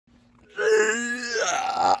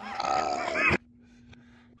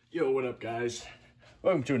Yo, what up, guys?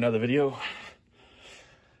 Welcome to another video.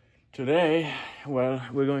 Today, well,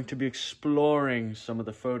 we're going to be exploring some of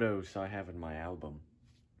the photos I have in my album.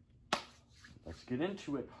 Let's get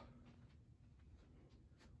into it.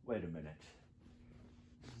 Wait a minute.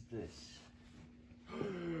 What is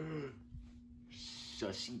this?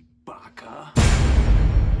 Sussy baka?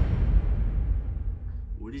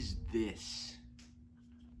 What is this?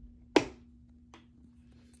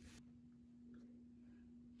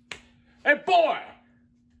 Hey, boy!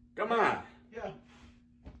 Come on! Yeah.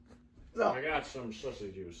 I got some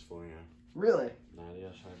sussy juice for you. Really?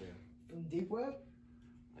 Yes, I do. From Deep Web?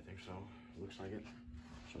 I think so. Looks like it.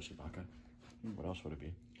 Sussy vodka. What else would it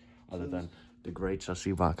be? Other than the great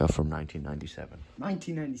Sussy vodka from 1997.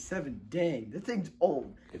 1997? Dang, that thing's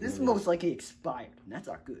old. This is most likely expired, and that's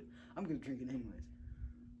not good. I'm gonna drink it anyways.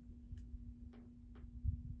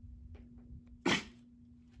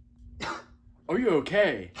 Are you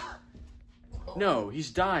okay? No,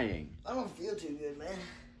 he's dying. I don't feel too good, man.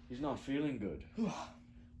 He's not feeling good. What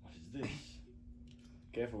is this?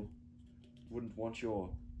 Careful. Wouldn't want your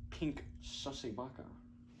pink sussy baka.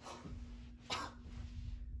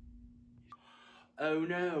 Oh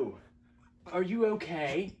no. Are you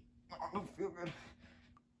okay? I don't feel good.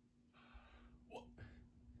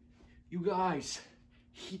 You guys,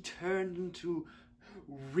 he turned into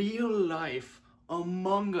real life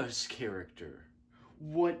Among Us character.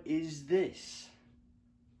 What is this?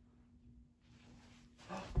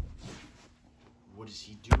 What is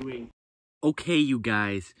he doing? Okay, you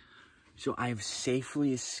guys. So I've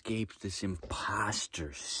safely escaped this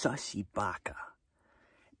imposter, Sussy baka.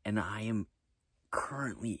 And I am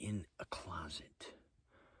currently in a closet.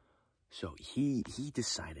 So he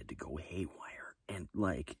decided to go haywire. And,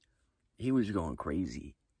 like, he was going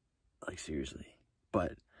crazy. Like, seriously.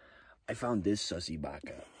 But I found this Sussy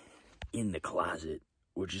baka in the closet,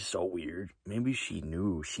 which is so weird. Maybe she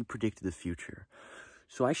knew. She predicted the future.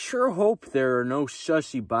 So I sure hope there are no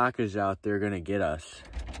Sussy bakas out there gonna get us.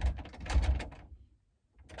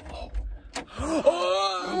 Oh.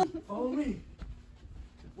 Follow me.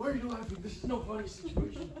 Why are you laughing? This is no funny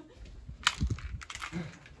situation.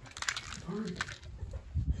 Hurry.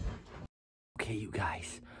 Okay, you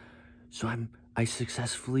guys. So I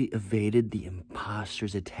successfully evaded the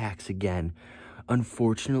imposter's attacks again.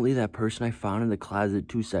 Unfortunately, that person I found in the closet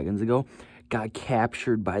 2 seconds ago got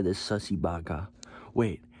captured by this Sussy baka.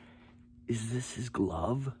 Wait, is this his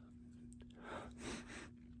glove?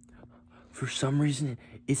 For some reason,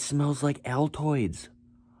 it smells like Altoids.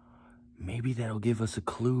 Maybe that'll give us a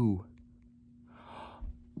clue.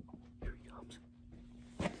 Here he comes.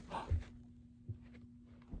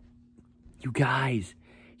 You guys,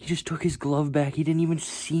 he just took his glove back. He didn't even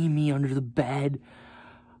see me under the bed.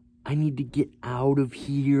 I need to get out of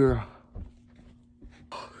here.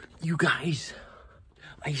 You guys,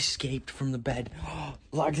 I escaped from the bed.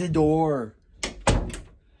 Lock the door.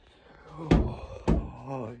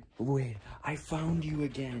 Oh, wait, I found you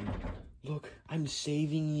again. Look, I'm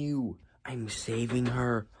saving you. I'm saving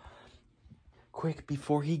her. Quick,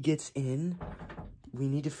 before he gets in, we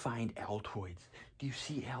need to find Altoids. Do you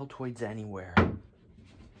see Altoids anywhere?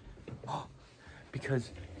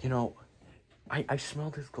 Because, you know, I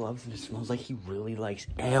smelled his gloves and it smells like he really likes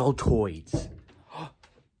Altoids.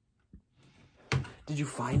 Did you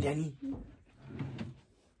find any?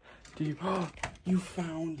 Did you? You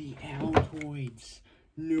found the Altoids.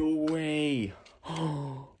 No way.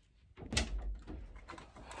 Ha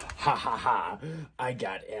ha ha. I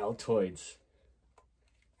got Altoids.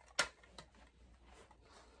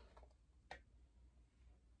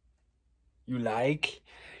 You like?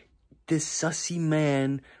 This sussy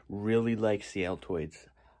man really likes the Altoids.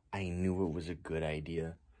 I knew it was a good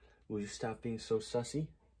idea. Will you stop being so sussy?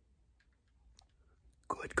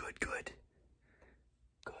 Good, good, good.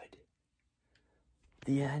 Good.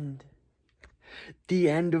 The end. The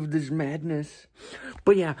end of this madness.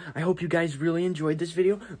 But yeah, I hope you guys really enjoyed this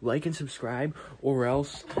video. Like and subscribe, or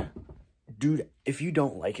else, dude, if you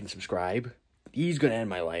don't like and subscribe, he's gonna end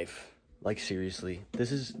my life. Like, seriously,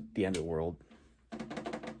 this is the end of the world.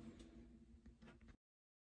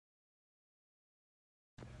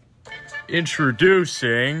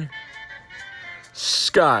 Introducing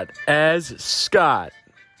Scott as Scott.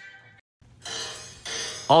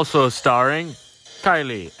 Also starring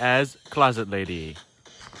Kylie as Closet Lady.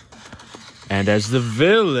 And as the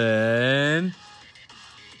villain,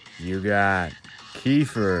 you got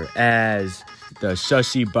Kiefer as the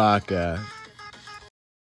Sussy baka.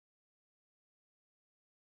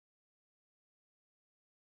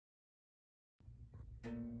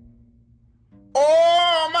 Oh!